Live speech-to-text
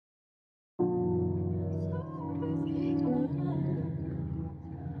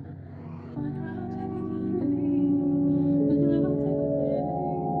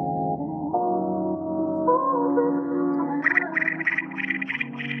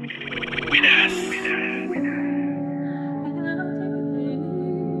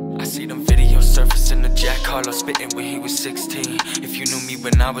Jack Harlow spitting when he was 16. If you knew me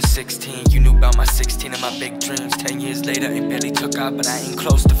when I was 16, you knew about my 16 and my big dreams. 10 years later, it barely took out, but I ain't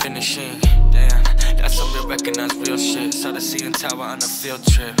close to finishing. Damn, that's some real recognized real shit. Saw the CN Tower on a field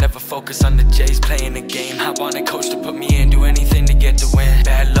trip. Never focus on the J's playing the game. I want a coach to put me in, do anything to get the win.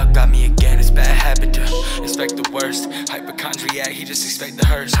 Bad luck got me again, it's bad habit to expect the worst. Hypochondriac, he just expect the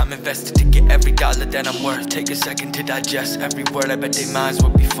hearse. I'm invested to get every dollar that I'm worth. Take a second to digest every word. I bet their minds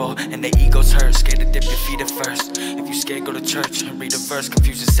would be full and their egos hurt. Scared to dip your feet at first. If you scared, go to church and read a verse.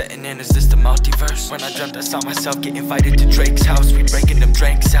 Confusion setting in, is this the multiverse? When I dreamt I saw myself get invited to Drake's house, we breaking them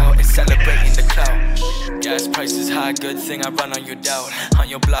drinks out and celebrating the clout. Gas prices high, good thing I run on your doubt. On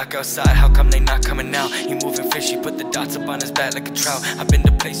your block outside, how come they not coming out? He moving fishy, put the dots up on his back like a trout. I've been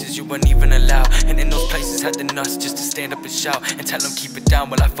to places you wouldn't even allow, and in those places had the nuts just to stand up and shout and tell them keep it down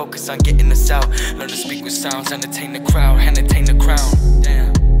while I focus on getting us out. Learn to speak with sounds, entertain the crowd, entertain the crown.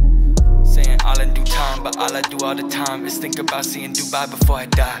 Damn. Saying all in due time, but all I do all the time is think about seeing Dubai before I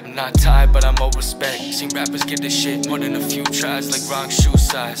die. I'm not tired, but I'm owe respect. Seen rappers give this shit more than a few tries, like wrong shoe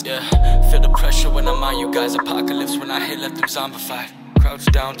size. Yeah, feel the pressure when I'm on you guys. Apocalypse when I hit, left them zombified. Crouch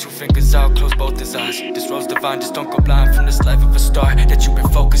down, 2 fingers out, close both his eyes. This road's divine, just don't go blind from this life of a star that you've been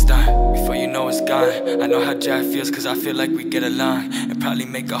focused on. Before you know it's gone. I know how Jack feels, cause I feel like we get along. And probably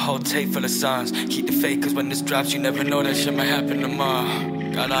make a whole tape full of songs. Keep the faith, cause when this drops, you never know that shit might happen tomorrow.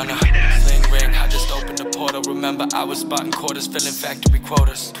 Got on a sling ring, I just opened the portal. Remember I was spotting quarters, filling factory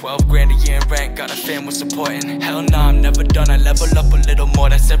quotas. 12 grand a year in rent, got a fam with supporting. Hell nah, I'm never done, I level up a little more.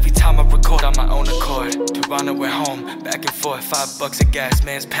 That's every time I record on my own accord. Toronto went home, back and forth, $5 of gas,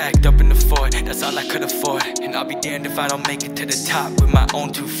 man's packed up in the Ford. That's all I could afford, and I'll be damned if I don't make it to the top with my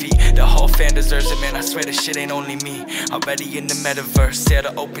own 2 feet. The whole fan deserves it, man, I swear this shit ain't only me. Already in the metaverse, sail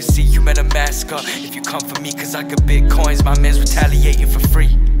the open sea, you better mask up if you come for me, cause I could big coins, my man's retaliating for free.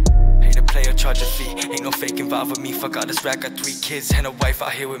 Pay to play or charge a fee, ain't no fake involved with me. Fuck all this rap, got 3 kids and a wife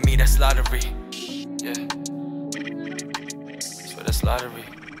out here with me, that's lottery. Yeah, swear that's lottery.